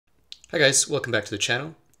Hi guys, welcome back to the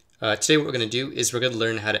channel. Today what we're going to do is we're going to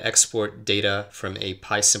learn how to export data from a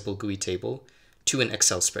PySimpleGUI table to an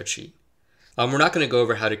Excel spreadsheet. We're not going to go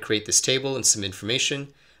over how to create this table and some information.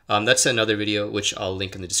 That's another video which I'll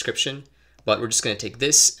link in the description, but we're just going to take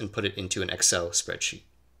this and put it into an Excel spreadsheet.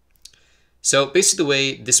 So basically the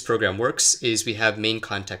way this program works is we have main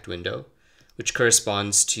contact window, which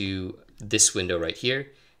corresponds to this window right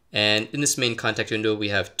here. And in this main contact window, we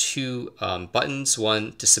have two buttons,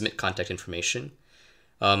 one to submit contact information.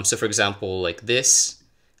 So for example, like this,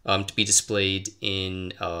 to be displayed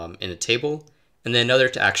in a table, and then another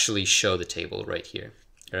to actually show the table right here.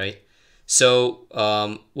 All right.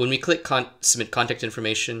 So when we click submit contact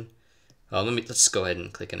information, let's go ahead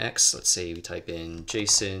and click an X. Let's say we type in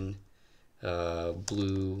Jason,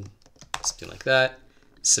 blue, something like that,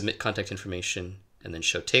 submit contact information, and then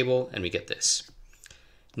show table, and we get this.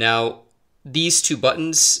 Now, these two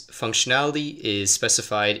buttons functionality is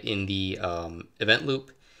specified in the event loop.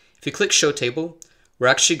 If you click show table, we're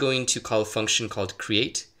actually going to call a function called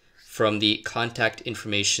create from the contact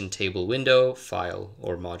information table window, file,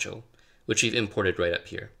 or module, which we've imported right up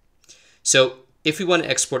here. So if we want to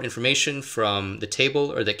export information from the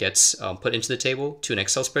table or that gets put into the table to an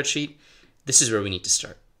Excel spreadsheet, this is where we need to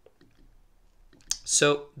start.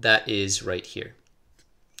 So that is right here.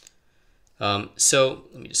 So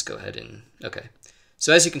let me just go ahead and, okay.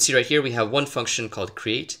 So as you can see right here, we have one function called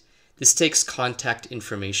create. This takes contact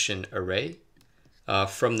information array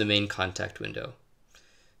from the main contact window.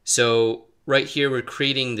 So right here, we're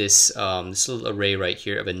creating this, this little array right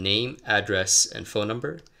here of a name, address, and phone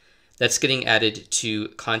number. That's getting added to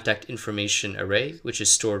contact information array, which is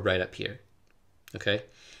stored right up here. Okay.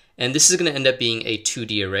 And this is going to end up being a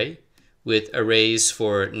 2D array with arrays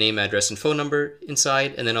for name, address, and phone number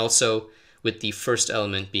inside, and then also with the first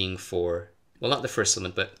element being for, well, not the first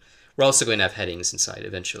element, but we're also going to have headings inside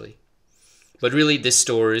eventually. But really this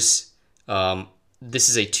stores, this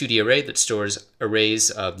is a 2D array that stores arrays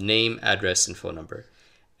of name, address, and phone number.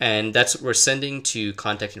 And that's what we're sending to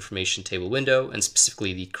contact information table window, and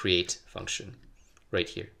specifically the create function right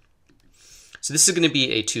here. So this is going to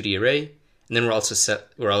be a 2D array, and then we're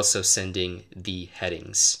also sending the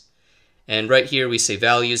headings. And right here we say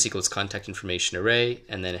values equals contact information array,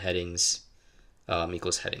 and then headings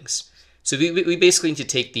equals headings. So we basically need to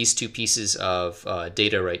take these two pieces of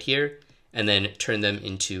data right here and then turn them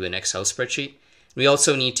into an Excel spreadsheet. We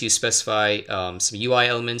also need to specify some UI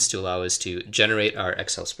elements to allow us to generate our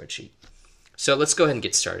Excel spreadsheet. So let's go ahead and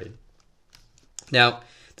get started. Now,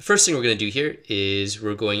 the first thing we're going to do here is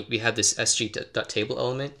we have this sg.table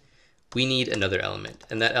element. We need another element,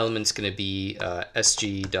 and that element's going to be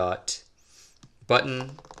sg.button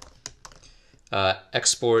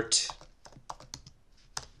export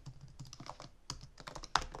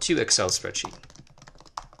to Excel spreadsheet.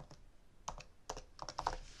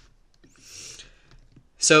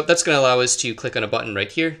 So that's going to allow us to click on a button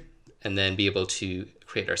right here and then be able to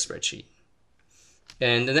create our spreadsheet.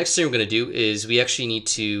 And the next thing we're going to do is we actually need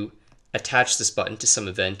to attach this button to some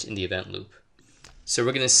event in the event loop. So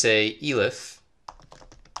we're going to say elif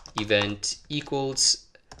event equals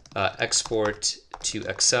export to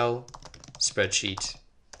Excel spreadsheet.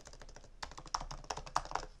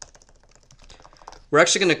 We're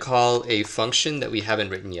actually going to call a function that we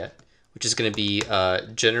haven't written yet, which is going to be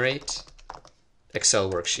generate Excel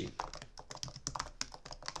worksheet.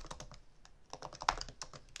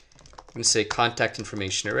 I'm going to say contact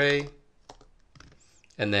information array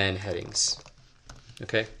and then headings.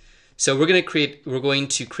 Okay. So we're going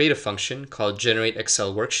to create a function called generate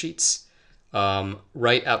Excel worksheets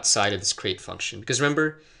right outside of this create function. Because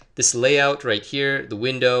remember, this layout right here, the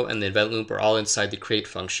window and the event loop are all inside the create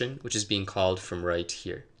function, which is being called from right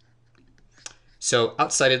here. So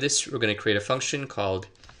outside of this, we're going to create a function called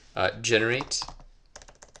generate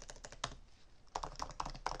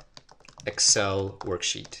Excel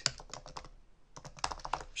worksheet.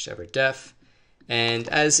 Whichever def. And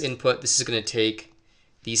as input, this is going to take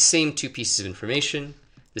these same two pieces of information,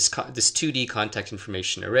 this 2D contact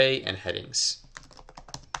information array and headings.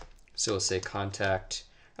 So we'll say contact.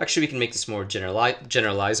 Actually, we can make this more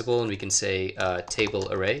generalizable, and we can say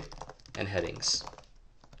table array and headings.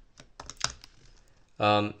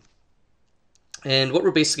 And what we're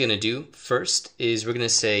basically going to do first is we're going to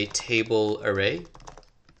say table array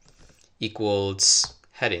equals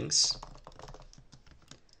headings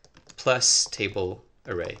plus table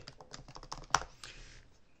array.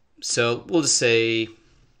 So we'll just say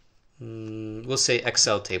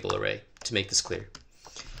Excel table array to make this clear.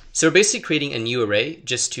 So we're basically creating a new array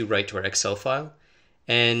just to write to our Excel file.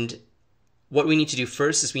 And what we need to do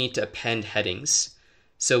first is we need to append headings.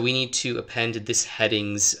 So we need to append this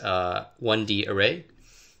headings 1D array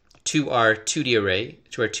to our 2D array,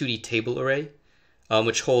 to our 2D table array,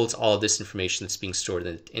 which holds all of this information that's being stored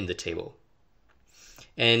in the table.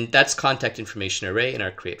 And that's contact information array in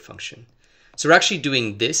our create function. So we're actually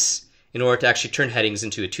doing this in order to actually turn headings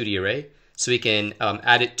into a 2D array, so we can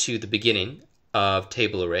add it to the beginning of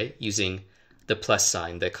table array using the plus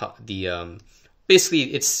sign.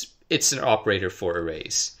 Basically, it's an operator for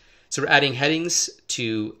arrays. So we're adding headings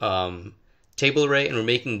to table array, and we're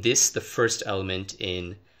making this the first element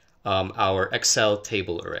in our Excel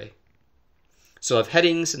table array. So we'll have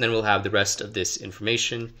headings, and then we'll have the rest of this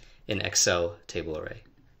information in Excel table array.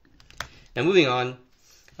 Now moving on,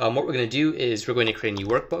 what we're going to do is we're going to create a new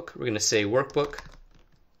workbook. We're going to say workbook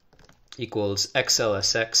equals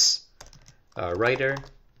Xlsx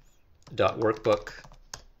writer.workbook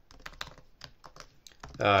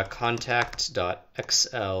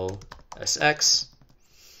contact.xlsx.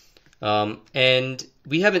 And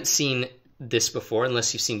we haven't seen this before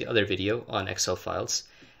unless you've seen the other video on Excel files.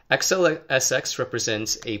 Xlsx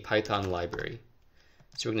represents a Python library.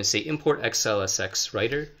 So we're going to say import Xlsx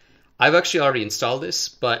writer. I've actually already installed this,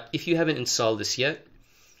 but if you haven't installed this yet,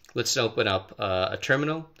 let's open up a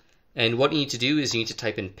terminal. And what you need to do is you need to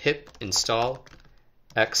type in pip install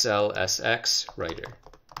Xlsx writer.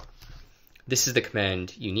 This is the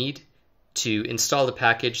command you need to install the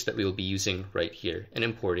package that we will be using right here and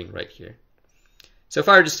importing right here. So if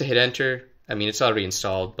I were just to hit enter, I mean, it's already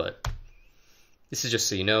installed, but this is just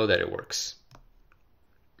so you know that it works.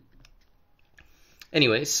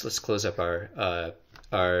 Anyways, let's close up our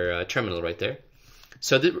terminal right there.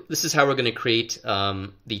 So this is how we're going to create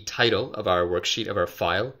the title of our worksheet, of our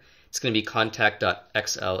file. It's going to be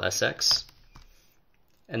contact.xlsx.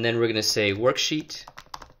 And then we're going to say worksheet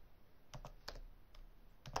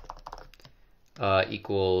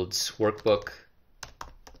equals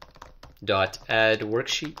workbook.add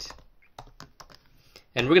worksheet.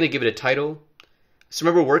 And we're going to give it a title. So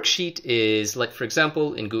remember, worksheet is, like, for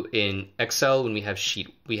example, in Excel, when we have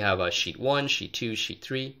sheet 1, sheet 2, sheet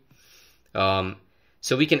 3.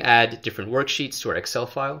 So we can add different worksheets to our Excel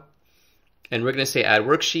file. And we're going to say add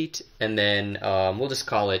worksheet, and then we'll just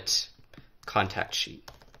call it contact sheet.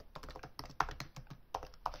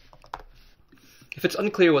 If it's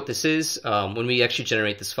unclear what this is, when we actually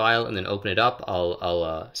generate this file and then open it up,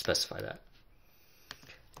 I'll specify that.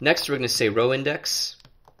 Next, we're going to say row index,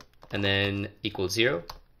 and then equals 0,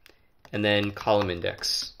 and then column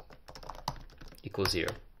index equals 0.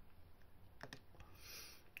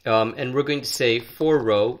 And we're going to say for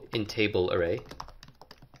row in table array.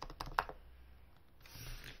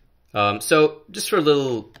 So just for a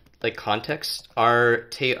little context, our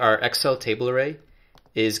Excel table array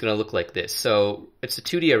is going to look like this. So it's a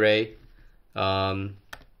 2D array.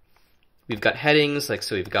 We've got headings,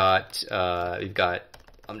 so we've got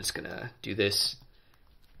I'm just going to do this.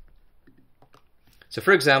 So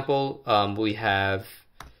for example, we have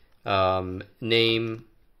name,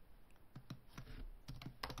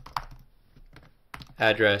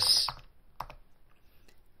 address,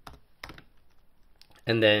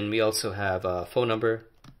 and then we also have a phone number.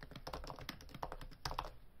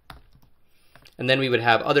 And then we would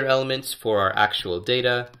have other elements for our actual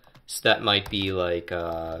data. So that might be like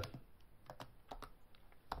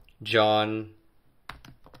John,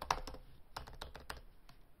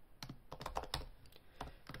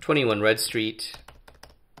 (21) Red Street,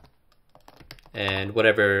 and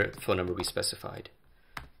whatever phone number we specified.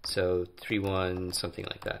 So 31, something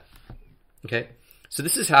like that. Okay, so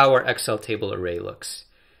this is how our Excel table array looks.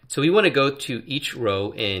 So we want to go to each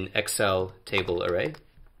row in Excel table array.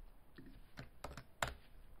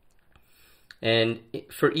 And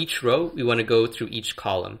for each row, we want to go through each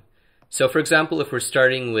column. So for example, if we're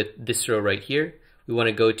starting with this row right here, we want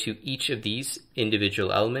to go to each of these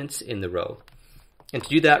individual elements in the row. And to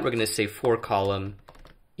do that, we're going to say for column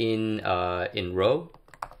in row,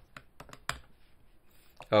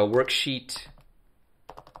 worksheet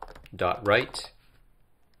dot write,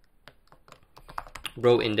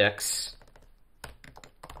 row index,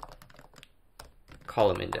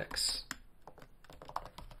 column index,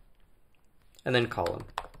 and then column.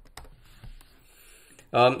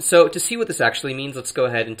 So to see what this actually means, let's go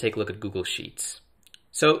ahead and take a look at Google Sheets.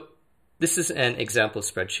 So this is an example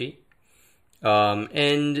spreadsheet.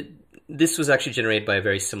 And this was actually generated by a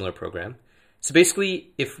very similar program. So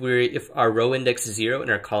basically, if our row index is 0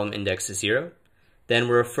 and our column index is 0, then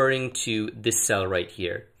we're referring to this cell right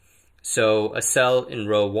here. So a cell in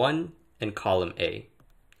row 1 and column A.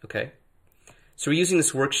 Okay. So we're using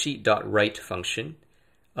this worksheet.write function,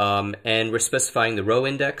 and we're specifying the row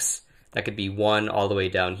index. That could be 1 all the way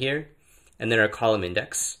down here, and then our column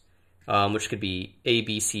index, which could be A,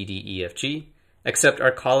 B, C, D, E, F, G, except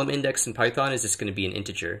our column index in Python is just going to be an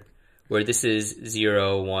integer, where this is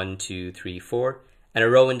 0, 1, 2, 3, 4, and a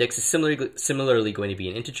row index is similarly going to be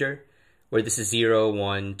an integer, where this is 0,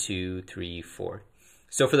 1, 2, 3, 4.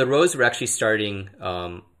 So for the rows, we're actually starting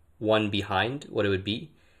one behind what it would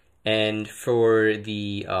be. And for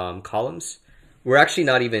the columns, we're actually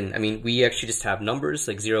not even, I mean, we actually just have numbers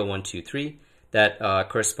like 0, 1, 2, 3 that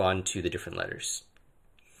correspond to the different letters.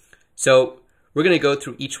 So we're going to go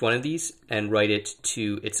through each one of these and write it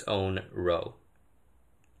to its own row.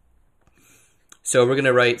 So we're going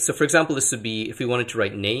to write, so for example, this would be, if we wanted to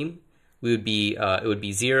write name, we would be, it would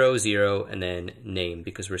be 0, 0, and then name,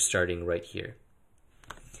 because we're starting right here.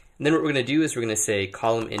 And then what we're going to do is we're going to say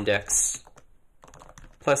column index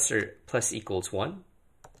plus equals 1,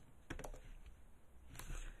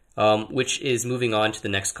 which is moving on to the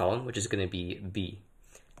next column, which is going to be B.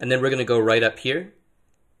 And then we're going to go right up here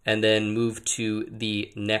and then move to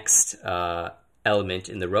the next element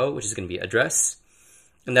in the row, which is going to be address.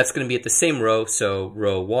 And that's going to be at the same row, so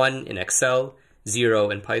row 1 in Excel,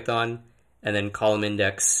 0 in Python, and then column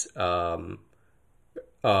index 1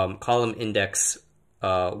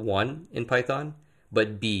 in Python,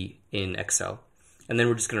 but B in Excel. And then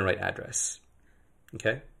we're just going to write address.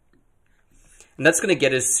 Okay? And that's going to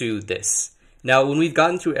get us to this. Now, when we've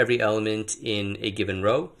gotten through every element in a given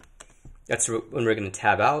row, that's when we're going to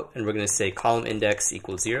tab out, and we're going to say column index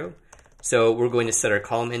equals 0. So we're going to set our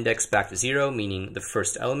column index back to 0, meaning the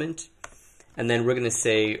first element. And then we're going to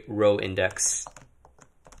say row index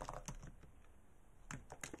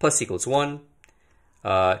plus equals 1,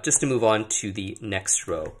 just to move on to the next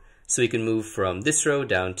row. So we can move from this row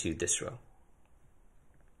down to this row.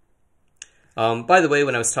 By the way,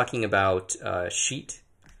 when I was talking about sheet,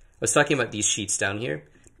 I was talking about these sheets down here.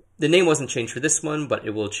 The name wasn't changed for this one, but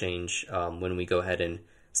it will change when we go ahead and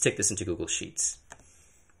stick this into Google Sheets.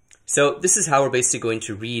 So this is how we're basically going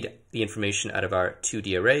to read the information out of our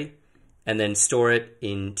 2D array and then store it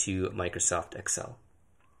into Microsoft Excel.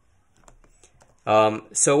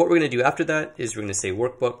 So what we're going to do after that is we're going to say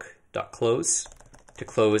workbook.close to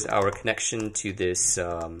close our connection to this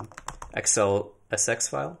Xlsx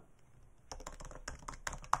file.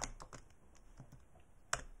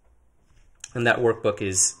 And that workbook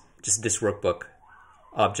is just this workbook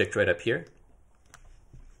object right up here.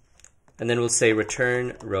 And then we'll say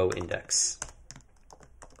return row index.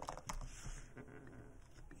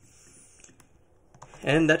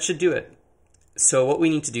 And that should do it. So what we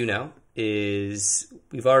need to do now is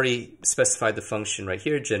we've already specified the function right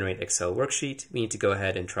here, generate Excel worksheet. We need to go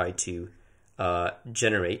ahead and try to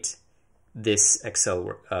generate this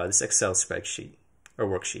Excel spreadsheet or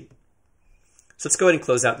worksheet. So let's go ahead and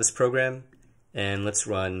close out this program and let's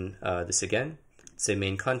run this again. Say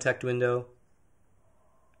main contact window.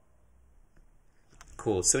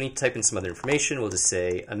 Cool. So we need to type in some other information. We'll just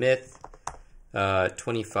say Amit,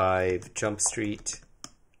 25 Jump Street.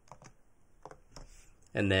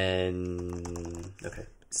 And then, okay,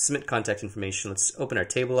 submit contact information. Let's open our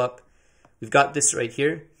table up. We've got this right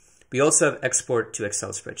here. We also have export to Excel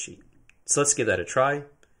spreadsheet. So let's give that a try.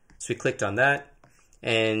 So we clicked on that,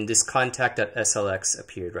 and this contact.xlsx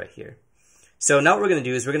appeared right here. So now what we're going to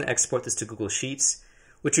do is we're going to export this to Google Sheets,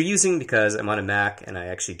 which we're using because I'm on a Mac and I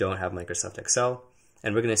actually don't have Microsoft Excel,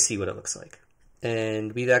 and we're going to see what it looks like.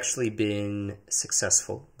 And we've actually been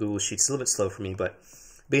successful. Google Sheets is a little bit slow for me, but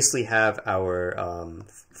basically have our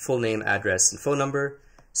full name, address, and phone number.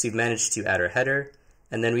 So we've managed to add our header.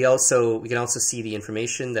 And then we can also see the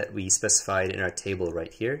information that we specified in our table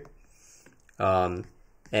right here. And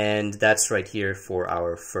that's right here for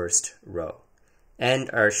our first row. And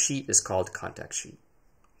our sheet is called Contact Sheet.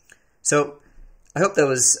 So I hope that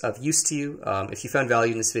was of use to you. If you found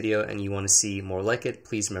value in this video and you want to see more like it,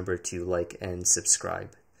 please remember to like and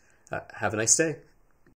subscribe. Have a nice day.